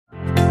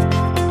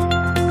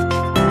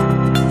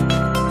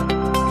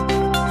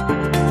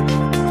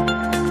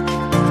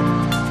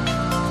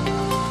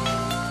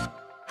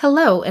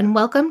Hello, and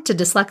welcome to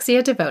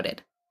Dyslexia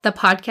Devoted, the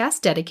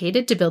podcast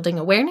dedicated to building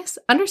awareness,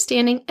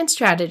 understanding, and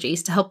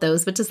strategies to help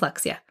those with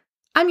dyslexia.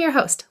 I'm your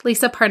host,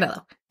 Lisa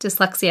Parnello,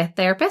 dyslexia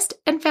therapist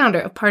and founder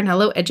of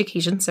Parnello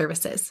Education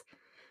Services.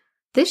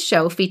 This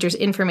show features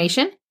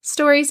information,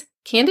 stories,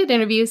 candid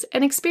interviews,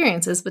 and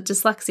experiences with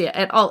dyslexia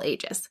at all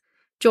ages.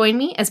 Join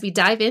me as we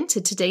dive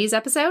into today's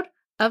episode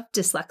of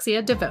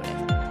Dyslexia Devoted.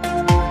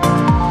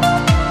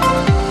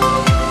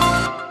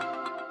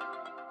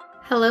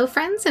 Hello,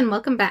 friends, and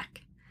welcome back.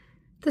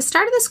 The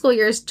start of the school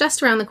year is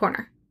just around the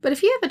corner, but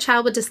if you have a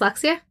child with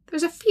dyslexia,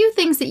 there's a few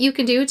things that you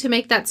can do to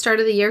make that start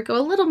of the year go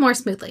a little more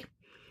smoothly.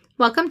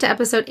 Welcome to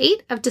episode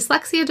 8 of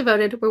Dyslexia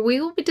Devoted, where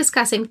we will be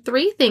discussing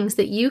 3 things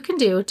that you can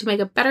do to make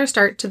a better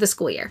start to the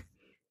school year.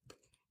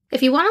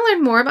 If you want to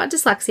learn more about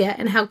dyslexia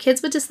and how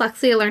kids with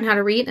dyslexia learn how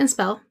to read and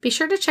spell, be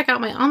sure to check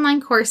out my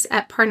online course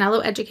at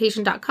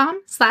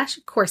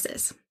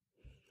parnelloeducation.com/courses.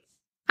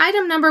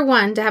 Item number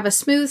 1 to have a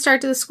smooth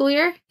start to the school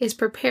year is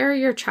prepare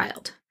your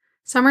child.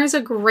 Summer is a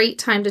great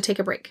time to take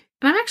a break,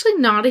 and I'm actually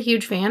not a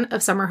huge fan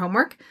of summer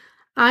homework.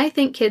 I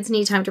think kids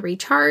need time to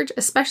recharge,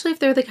 especially if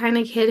they're the kind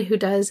of kid who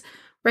does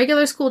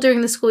regular school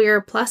during the school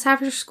year plus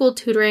after-school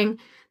tutoring.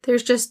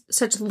 There's just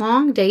such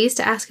long days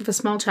to ask of a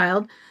small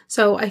child,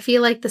 so I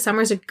feel like the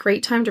summer is a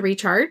great time to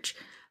recharge.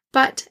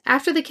 But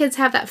after the kids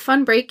have that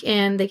fun break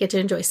and they get to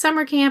enjoy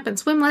summer camp and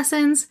swim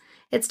lessons,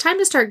 it's time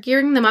to start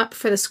gearing them up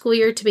for the school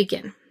year to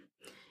begin.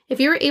 If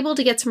you're able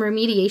to get some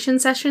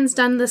remediation sessions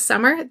done this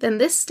summer, then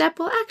this step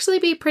will actually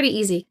be pretty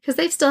easy because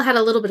they've still had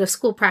a little bit of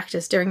school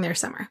practice during their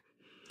summer.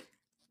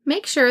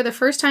 Make sure the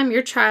first time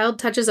your child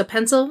touches a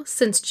pencil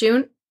since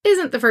June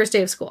isn't the first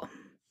day of school.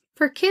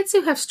 For kids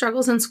who have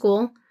struggles in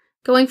school,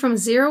 going from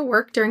zero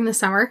work during the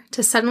summer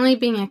to suddenly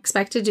being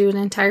expected to do an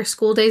entire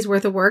school day's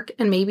worth of work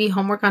and maybe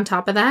homework on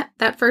top of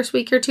that first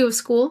week or two of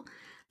school,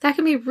 that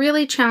can be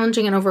really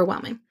challenging and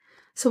overwhelming.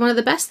 So one of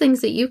the best things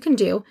that you can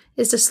do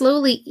is to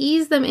slowly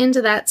ease them into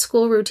that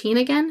school routine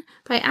again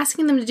by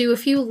asking them to do a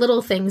few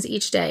little things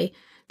each day,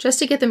 just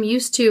to get them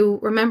used to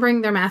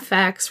remembering their math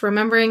facts,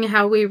 remembering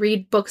how we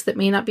read books that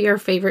may not be our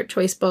favorite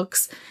choice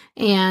books,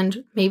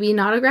 and maybe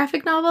not a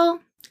graphic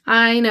novel.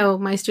 I know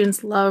my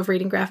students love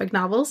reading graphic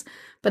novels,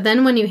 but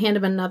then when you hand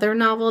them another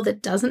novel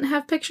that doesn't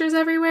have pictures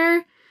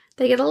everywhere,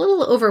 they get a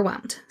little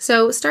overwhelmed.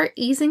 So start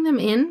easing them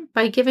in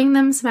by giving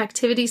them some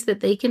activities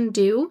that they can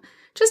do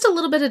just a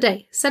little bit a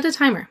day. Set a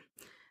timer.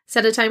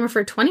 Set a timer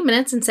for 20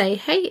 minutes and say,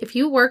 hey, if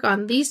you work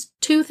on these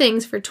 2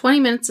 things for 20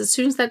 minutes, as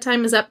soon as that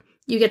time is up,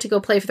 you get to go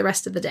play for the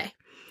rest of the day.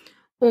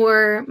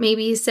 Or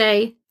maybe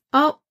say,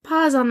 oh,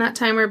 pause on that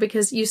timer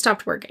because you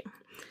stopped working.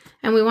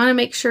 And we want to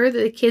make sure that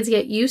the kids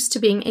get used to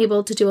being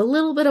able to do a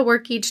little bit of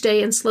work each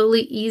day and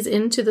slowly ease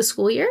into the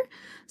school year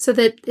so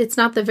that it's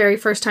not the very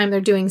first time they're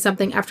doing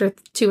something after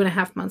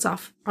 2.5 months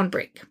off on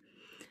break.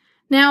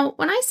 Now,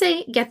 when I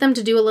say get them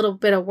to do a little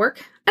bit of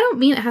work, I don't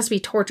mean it has to be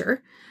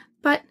torture,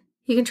 but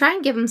you can try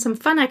and give them some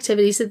fun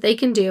activities that they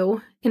can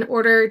do in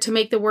order to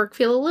make the work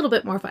feel a little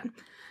bit more fun.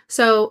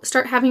 So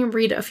start having them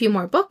read a few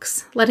more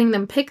books, letting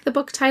them pick the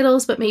book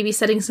titles, but maybe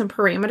setting some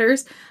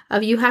parameters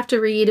of you have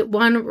to read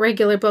one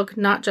regular book,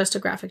 not just a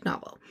graphic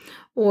novel.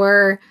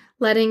 Or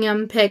letting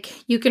them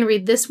pick, you can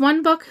read this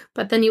one book,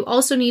 but then you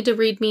also need to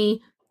read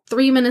me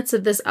 3 minutes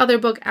of this other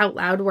book out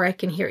loud where I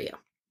can hear you.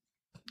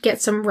 Get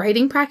some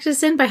writing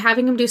practice in by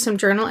having them do some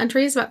journal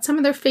entries about some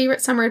of their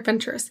favorite summer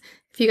adventures.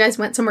 If you guys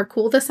went somewhere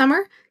cool this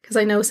summer, because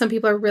I know some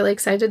people are really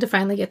excited to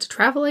finally get to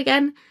travel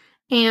again,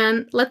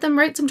 and let them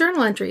write some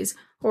journal entries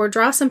or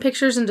draw some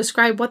pictures and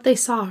describe what they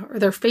saw or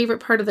their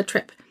favorite part of the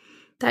trip.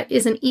 That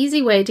is an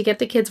easy way to get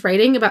the kids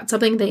writing about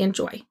something they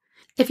enjoy.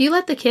 If you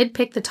let the kid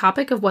pick the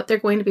topic of what they're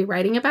going to be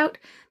writing about,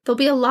 they'll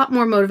be a lot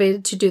more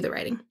motivated to do the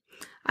writing.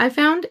 I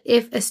found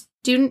if a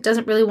student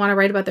doesn't really want to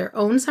write about their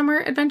own summer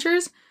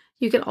adventures,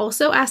 you can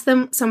also ask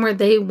them somewhere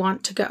they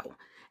want to go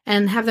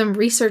and have them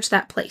research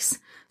that place.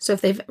 So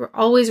if they've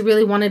always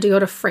really wanted to go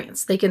to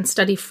France, they can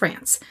study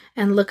France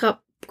and look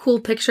up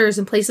cool pictures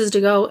and places to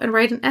go and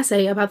write an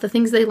essay about the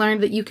things they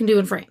learned that you can do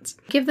in France.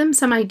 Give them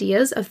some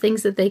ideas of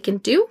things that they can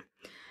do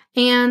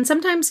and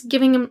sometimes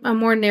giving them a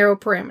more narrow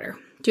parameter.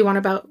 Do you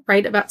want to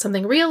write about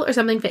something real or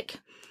something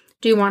fake?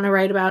 Do you want to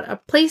write about a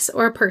place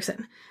or a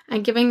person?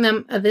 And giving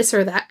them a this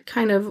or that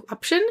kind of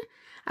option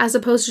as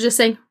opposed to just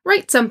saying,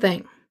 write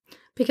something.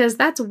 Because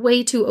that's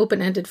way too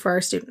open-ended for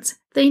our students.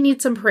 They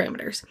need some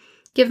parameters.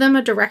 Give them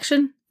a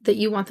direction that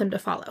you want them to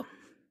follow.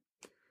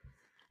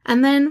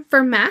 And then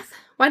for math,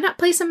 why not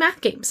play some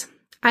math games?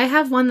 I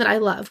have one that I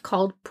love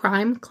called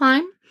Prime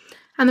Climb.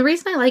 And the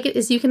reason I like it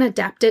is you can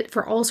adapt it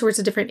for all sorts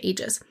of different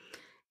ages.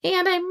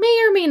 And I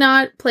may or may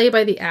not play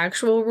by the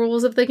actual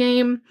rules of the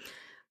game,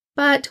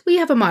 but we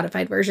have a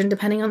modified version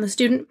depending on the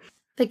student.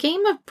 The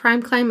game of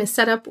Prime Climb is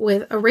set up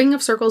with a ring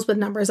of circles with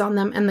numbers on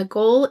them, and the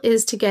goal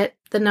is to get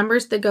the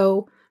numbers that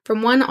go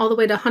from 1 all the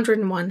way to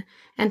 101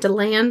 and to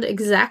land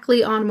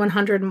exactly on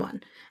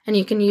 101. And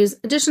you can use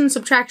addition,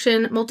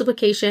 subtraction,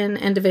 multiplication,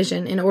 and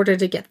division in order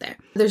to get there.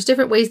 There's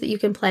different ways that you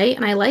can play,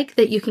 and I like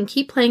that you can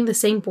keep playing the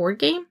same board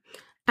game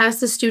as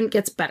the student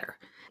gets better.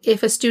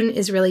 If a student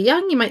is really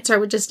young, you might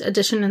start with just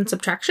addition and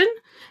subtraction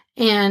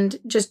and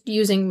just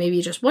using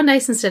maybe just 1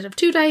 dice instead of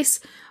 2 dice.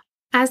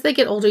 As they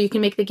get older, you can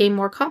make the game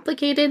more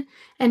complicated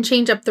and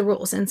change up the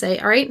rules and say,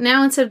 all right,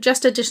 now instead of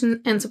just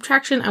addition and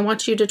subtraction, I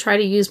want you to try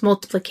to use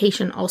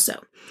multiplication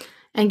also,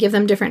 and give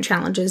them different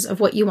challenges of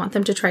what you want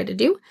them to try to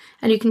do.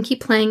 And you can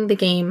keep playing the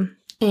game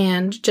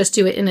and just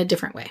do it in a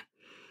different way.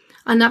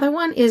 Another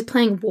one is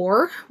playing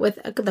War with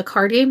the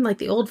card game, like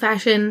the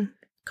old-fashioned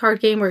card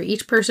game where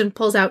each person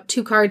pulls out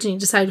 2 cards and you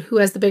decide who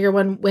has the bigger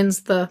one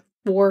wins the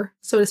war,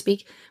 so to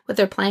speak, with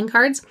their playing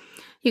cards.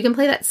 You can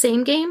play that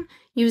same game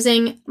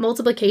using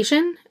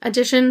multiplication,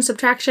 addition,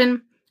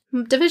 subtraction.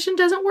 Division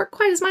doesn't work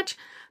quite as much,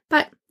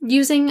 but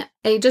using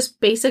a just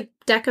basic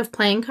deck of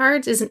playing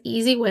cards is an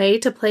easy way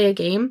to play a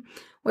game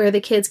where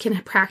the kids can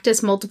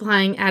practice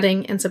multiplying,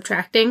 adding, and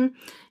subtracting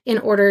in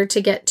order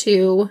to get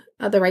to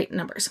the right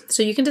numbers.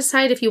 So you can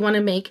decide if you want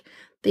to make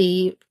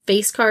the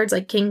face cards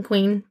like King,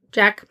 Queen,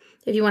 Jack,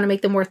 if you want to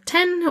make them worth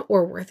 10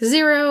 or worth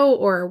 0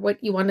 or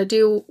what you want to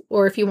do,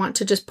 or if you want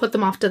to just put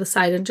them off to the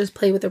side and just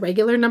play with the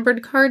regular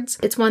numbered cards.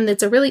 It's one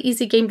that's a really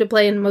easy game to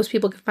play and most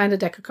people can find a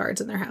deck of cards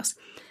in their house.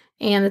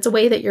 And it's a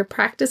way that you're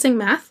practicing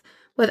math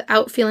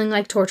without feeling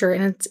like torture,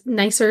 and it's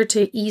nicer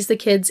to ease the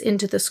kids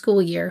into the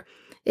school year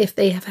if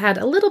they have had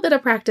a little bit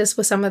of practice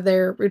with some of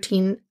their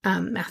routine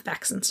math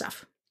facts and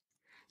stuff.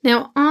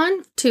 Now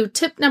on to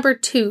tip number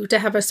 2 to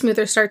have a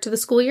smoother start to the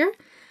school year.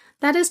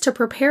 That is to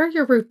prepare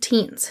your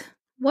routines.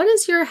 What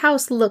does your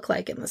house look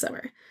like in the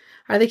summer?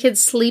 Are the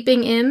kids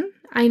sleeping in?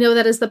 I know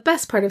that is the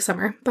best part of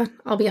summer, but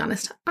I'll be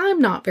honest, I'm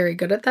not very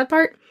good at that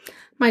part.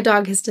 My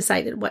dog has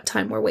decided what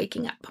time we're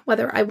waking up,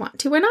 whether I want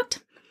to or not.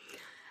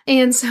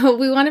 And so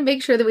we want to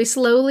make sure that we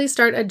slowly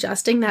start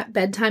adjusting that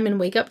bedtime and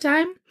wake up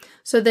time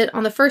so that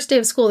on the first day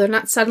of school, they're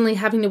not suddenly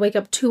having to wake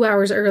up 2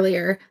 hours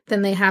earlier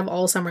than they have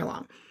all summer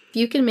long. If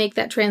you can make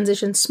that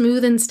transition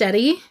smooth and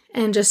steady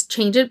and just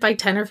change it by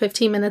 10 or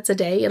 15 minutes a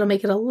day, it'll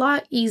make it a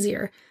lot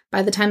easier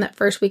by the time that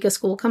first week of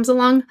school comes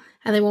along,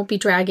 and they won't be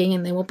dragging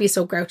and they won't be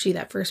so grouchy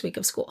that first week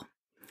of school.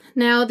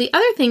 Now, the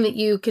other thing that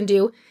you can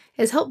do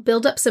is help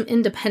build up some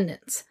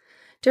independence.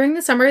 During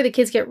the summer, the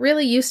kids get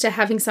really used to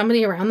having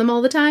somebody around them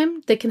all the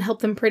time that can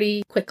help them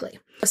pretty quickly.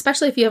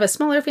 Especially if you have a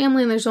smaller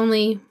family and there's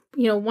only,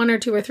 1 or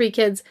 2 or 3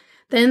 kids,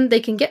 then they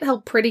can get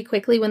help pretty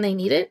quickly when they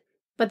need it.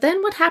 But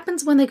then what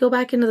happens when they go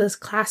back into this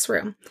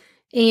classroom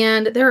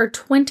and there are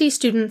 20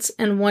 students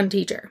and 1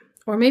 teacher,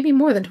 or maybe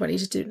more than 20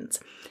 students?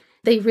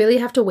 They really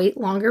have to wait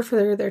longer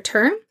for their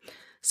turn.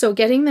 So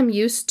getting them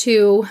used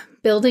to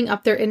building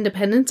up their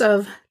independence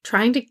of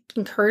trying to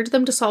encourage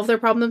them to solve their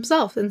problem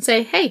themselves and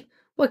say, hey,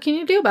 what can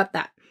you do about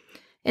that?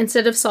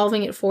 Instead of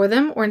solving it for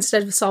them or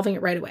instead of solving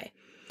it right away.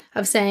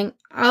 Of saying,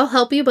 I'll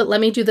help you, but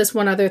let me do this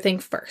one other thing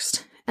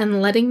first.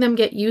 And letting them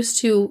get used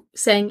to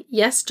saying,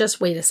 yes, just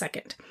wait a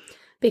second.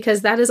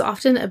 Because that is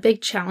often a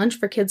big challenge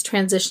for kids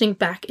transitioning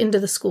back into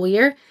the school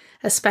year,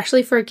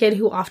 especially for a kid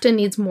who often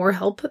needs more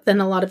help than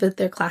a lot of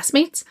their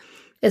classmates,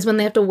 is when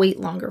they have to wait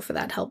longer for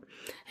that help.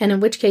 And in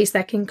which case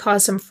that can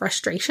cause some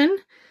frustration.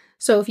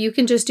 So if you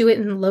can just do it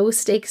in low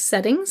stakes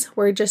settings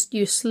where just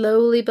you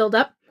slowly build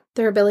up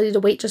their ability to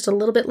wait just a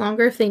little bit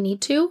longer if they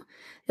need to,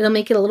 it'll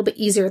make it a little bit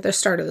easier at the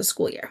start of the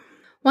school year.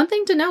 One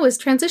thing to know is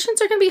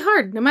transitions are going to be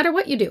hard no matter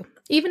what you do.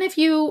 Even if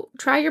you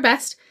try your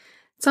best,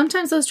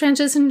 sometimes those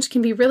transitions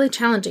can be really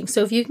challenging.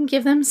 So if you can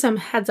give them some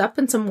heads up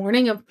and some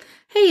warning of,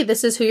 hey,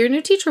 this is who your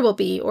new teacher will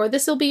be, or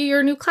this will be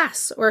your new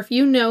class. Or if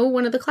you know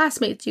one of the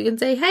classmates, you can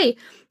say, hey,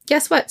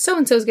 guess what?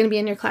 So-and-so is going to be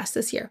in your class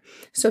this year.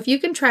 So if you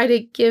can try to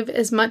give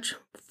as much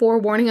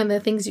forewarning on the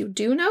things you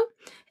do know,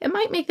 it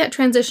might make that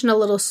transition a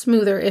little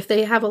smoother if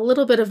they have a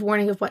little bit of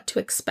warning of what to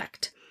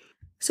expect.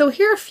 So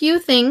here are a few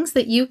things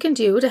that you can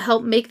do to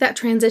help make that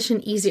transition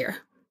easier.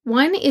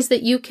 One is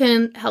that you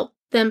can help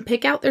them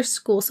pick out their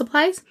school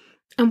supplies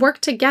and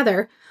work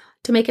together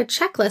to make a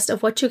checklist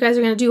of what you guys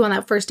are going to do on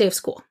that first day of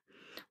school.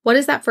 What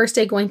is that first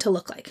day going to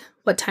look like?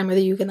 What time are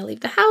you going to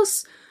leave the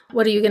house?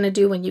 What are you going to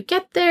do when you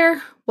get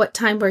there? What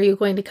time are you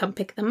going to come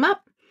pick them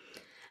up?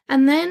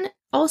 And then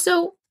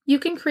also you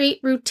can create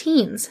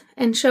routines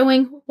and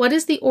showing what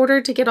is the order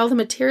to get all the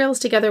materials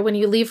together when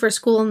you leave for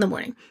school in the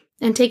morning,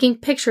 and taking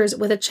pictures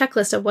with a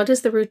checklist of what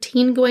is the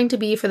routine going to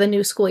be for the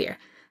new school year,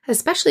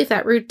 especially if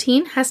that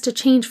routine has to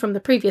change from the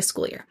previous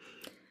school year.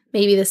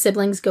 Maybe the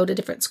siblings go to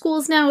different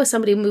schools now if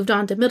somebody moved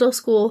on to middle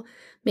school.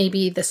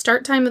 Maybe the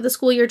start time of the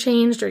school year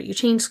changed or you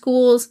changed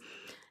schools.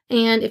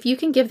 And if you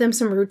can give them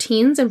some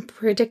routines and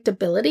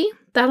predictability,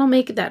 that'll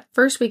make that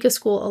first week of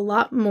school a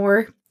lot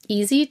more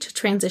easy to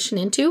transition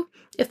into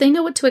if they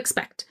know what to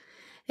expect.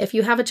 If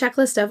you have a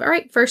checklist of, all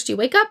right, first you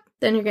wake up,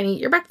 then you're going to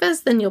eat your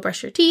breakfast, then you'll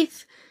brush your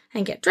teeth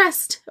and get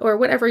dressed, or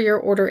whatever your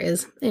order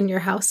is in your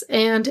house,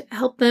 and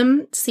help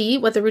them see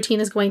what the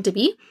routine is going to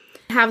be.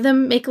 Have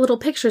them make little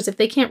pictures if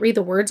they can't read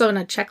the words on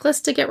a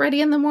checklist to get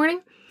ready in the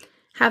morning.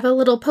 Have a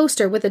little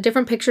poster with the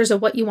different pictures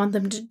of what you want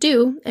them to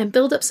do and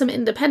build up some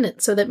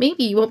independence so that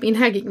maybe you won't be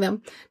nagging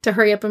them to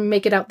hurry up and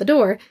make it out the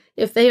door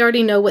if they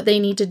already know what they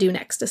need to do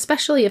next,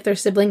 especially if they're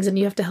siblings and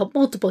you have to help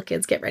multiple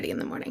kids get ready in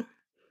the morning.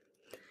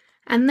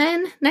 And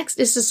then next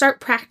is to start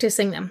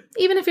practicing them,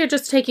 even if you're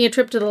just taking a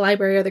trip to the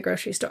library or the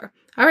grocery store.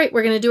 All right,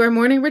 we're going to do our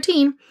morning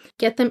routine.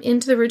 Get them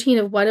into the routine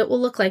of what it will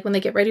look like when they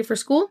get ready for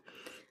school.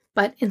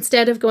 But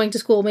instead of going to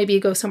school, maybe you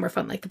go somewhere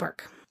fun like the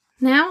park.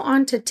 Now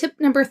on to tip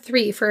number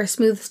 3 for a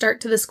smooth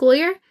start to the school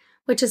year,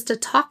 which is to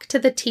talk to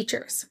the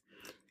teachers.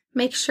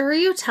 Make sure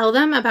you tell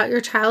them about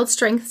your child's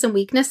strengths and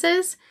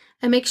weaknesses,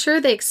 and make sure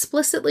they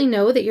explicitly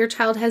know that your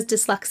child has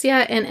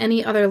dyslexia and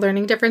any other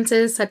learning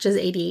differences such as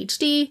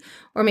ADHD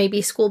or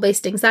maybe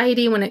school-based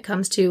anxiety when it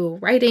comes to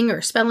writing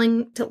or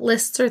spelling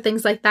lists or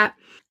things like that.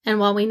 And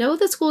while we know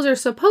that schools are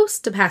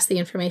supposed to pass the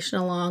information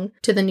along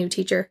to the new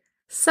teacher,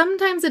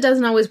 sometimes it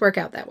doesn't always work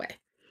out that way.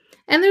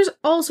 And there's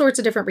all sorts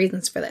of different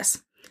reasons for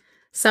this.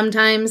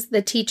 Sometimes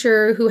the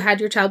teacher who had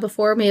your child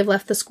before may have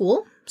left the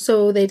school,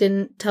 so they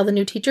didn't tell the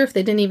new teacher if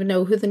they didn't even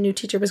know who the new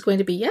teacher was going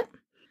to be yet.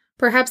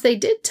 Perhaps they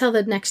did tell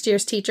the next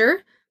year's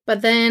teacher,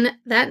 but then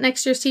that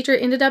next year's teacher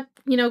ended up,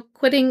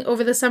 quitting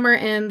over the summer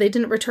and they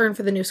didn't return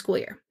for the new school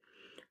year.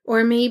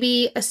 Or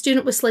maybe a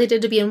student was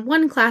slated to be in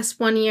one class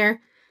one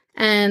year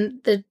and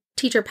the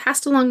teacher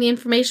passed along the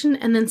information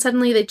and then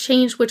suddenly they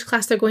changed which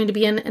class they're going to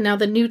be in and now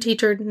the new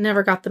teacher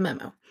never got the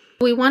memo.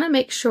 We want to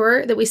make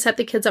sure that we set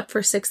the kids up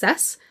for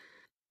success.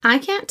 I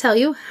can't tell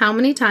you how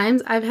many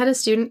times I've had a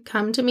student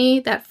come to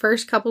me that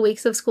first couple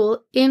weeks of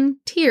school in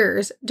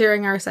tears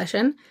during our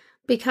session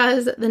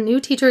because the new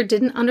teacher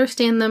didn't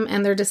understand them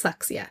and their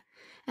dyslexia.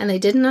 And they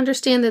didn't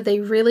understand that they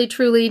really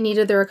truly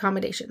needed their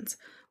accommodations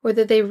or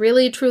that they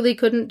really truly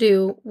couldn't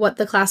do what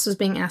the class was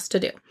being asked to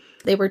do.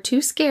 They were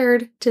too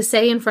scared to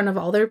say in front of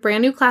all their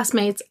brand new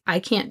classmates, I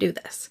can't do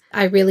this.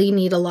 I really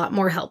need a lot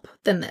more help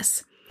than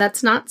this.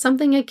 That's not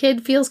something a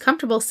kid feels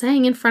comfortable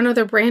saying in front of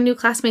their brand new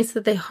classmates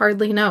that they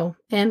hardly know.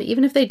 And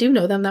even if they do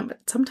know them, that would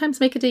sometimes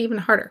make it even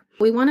harder.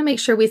 We want to make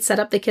sure we set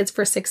up the kids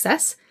for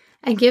success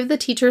and give the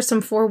teacher some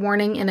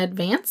forewarning in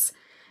advance.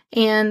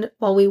 And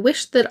while we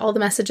wish that all the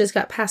messages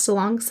got passed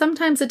along,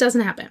 sometimes it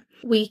doesn't happen.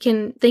 We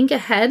can think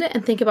ahead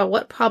and think about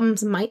what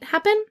problems might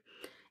happen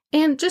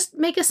and just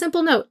make a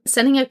simple note,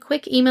 sending a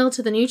quick email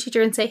to the new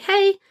teacher and say,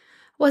 hey,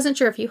 wasn't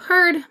sure if you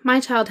heard, my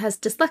child has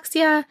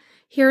dyslexia.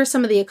 Here are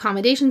some of the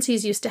accommodations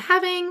he's used to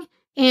having,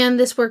 and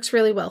this works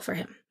really well for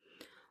him.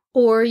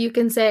 Or you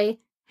can say,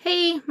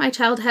 hey, my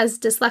child has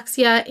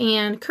dyslexia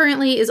and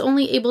currently is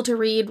only able to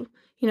read,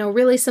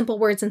 really simple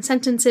words and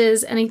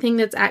sentences. Anything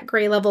that's at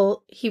grade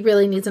level, he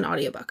really needs an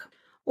audiobook.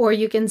 Or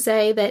you can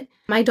say that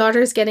my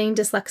daughter's getting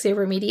dyslexia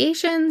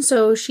remediation,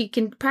 so she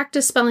can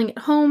practice spelling at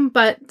home,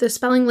 but the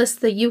spelling lists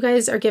that you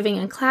guys are giving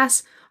in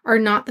class are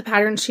not the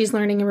patterns she's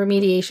learning in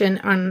remediation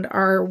and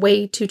are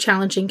way too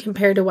challenging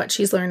compared to what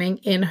she's learning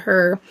in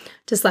her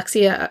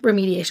dyslexia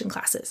remediation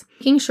classes.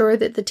 Making sure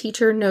that the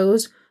teacher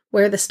knows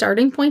where the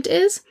starting point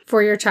is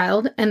for your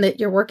child and that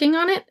you're working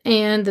on it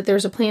and that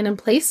there's a plan in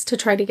place to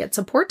try to get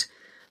support,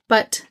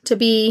 but to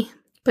be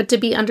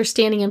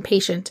understanding and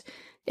patient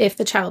if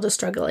the child is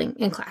struggling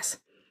in class.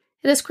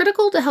 It is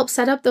critical to help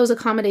set up those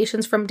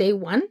accommodations from day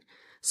one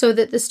so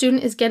that the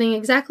student is getting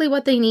exactly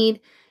what they need.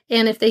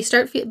 And if they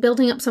start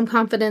building up some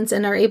confidence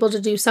and are able to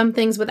do some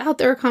things without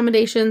their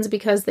accommodations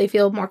because they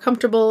feel more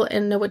comfortable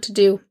and know what to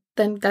do,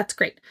 then that's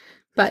great.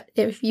 But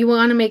if you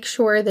want to make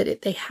sure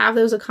that they have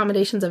those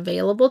accommodations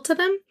available to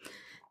them,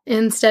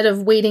 instead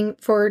of waiting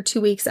for 2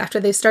 weeks after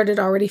they started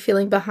already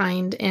feeling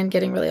behind and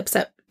getting really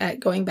upset at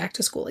going back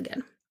to school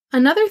again.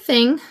 Another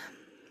thing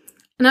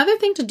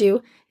to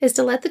do is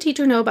to let the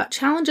teacher know about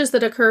challenges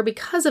that occur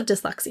because of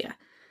dyslexia.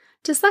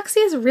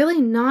 Dyslexia is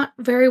really not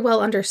very well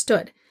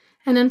understood.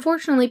 And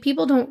unfortunately,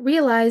 people don't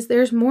realize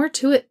there's more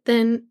to it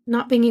than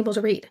not being able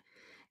to read.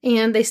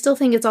 And they still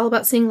think it's all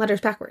about seeing letters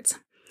backwards.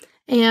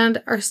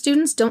 And our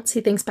students don't see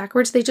things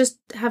backwards. They just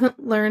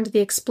haven't learned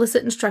the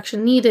explicit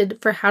instruction needed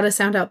for how to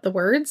sound out the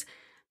words.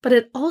 But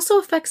it also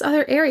affects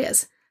other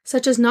areas,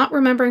 such as not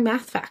remembering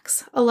math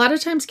facts. A lot of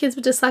times kids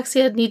with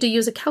dyslexia need to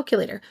use a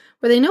calculator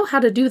where they know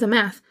how to do the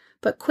math,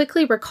 but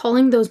quickly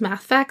recalling those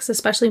math facts,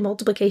 especially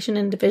multiplication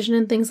and division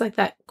and things like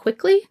that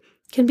quickly,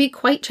 can be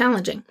quite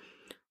challenging.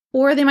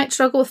 Or they might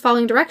struggle with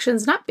following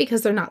directions, not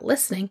because they're not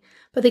listening,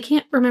 but they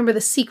can't remember the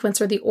sequence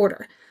or the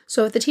order.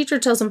 So if the teacher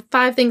tells them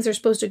 5 things they're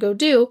supposed to go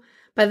do,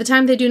 by the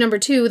time they do number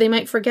 2, they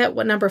might forget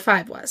what number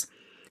 5 was.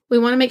 We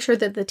want to make sure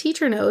that the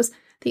teacher knows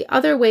the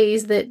other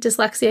ways that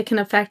dyslexia can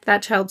affect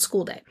that child's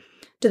school day.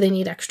 Do they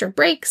need extra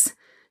breaks?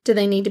 Do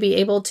they need to be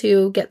able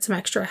to get some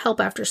extra help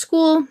after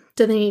school?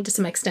 Do they need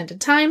some extended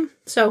time?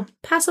 So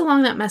pass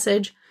along that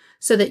message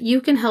so that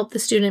you can help the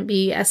student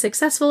be as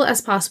successful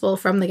as possible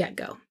from the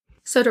get-go.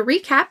 So to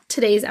recap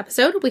today's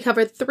episode, we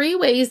covered 3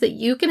 ways that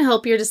you can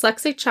help your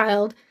dyslexic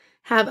child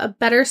have a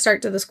better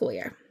start to the school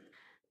year.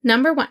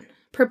 Number 1,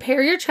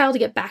 prepare your child to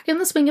get back in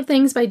the swing of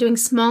things by doing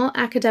small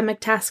academic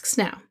tasks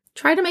now.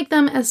 Try to make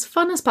them as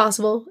fun as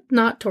possible,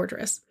 not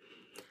torturous.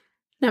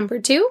 Number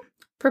 2,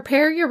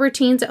 prepare your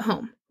routines at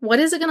home. What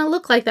is it going to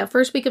look like that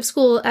first week of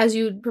school as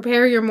you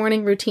prepare your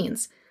morning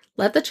routines?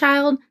 Let the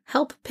child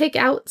help pick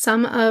out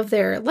some of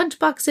their lunch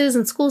boxes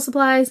and school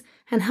supplies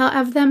and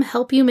have them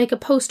help you make a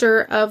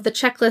poster of the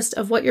checklist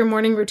of what your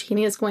morning routine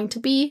is going to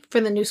be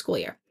for the new school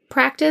year.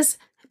 Practice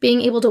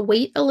being able to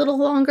wait a little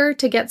longer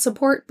to get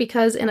support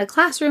because in a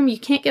classroom, you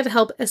can't get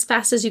help as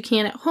fast as you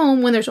can at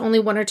home when there's only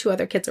 1 or 2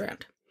 other kids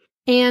around.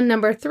 And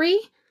number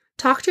 3,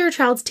 talk to your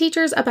child's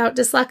teachers about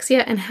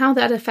dyslexia and how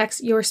that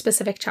affects your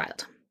specific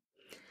child.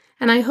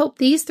 And I hope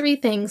these 3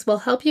 things will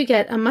help you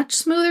get a much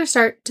smoother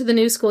start to the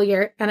new school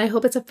year, and I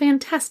hope it's a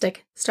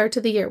fantastic start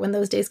to the year when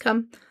those days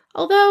come.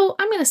 Although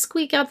I'm going to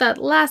squeak out that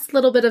last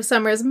little bit of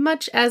summer as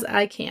much as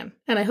I can,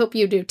 and I hope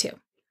you do too.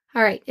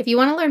 All right, if you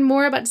want to learn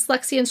more about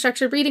dyslexia and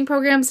structured reading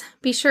programs,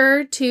 be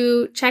sure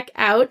to check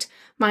out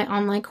my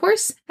online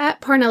course at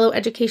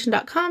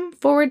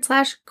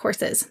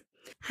parnelloeducation.com/courses.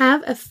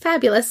 Have a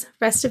fabulous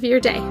rest of your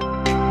day.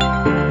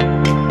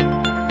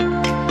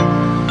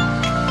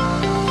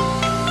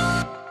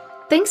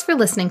 Thanks for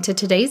listening to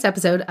today's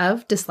episode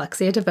of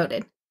Dyslexia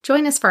Devoted.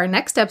 Join us for our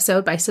next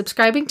episode by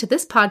subscribing to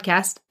this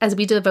podcast as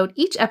we devote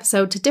each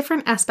episode to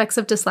different aspects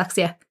of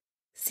dyslexia.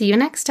 See you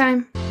next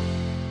time.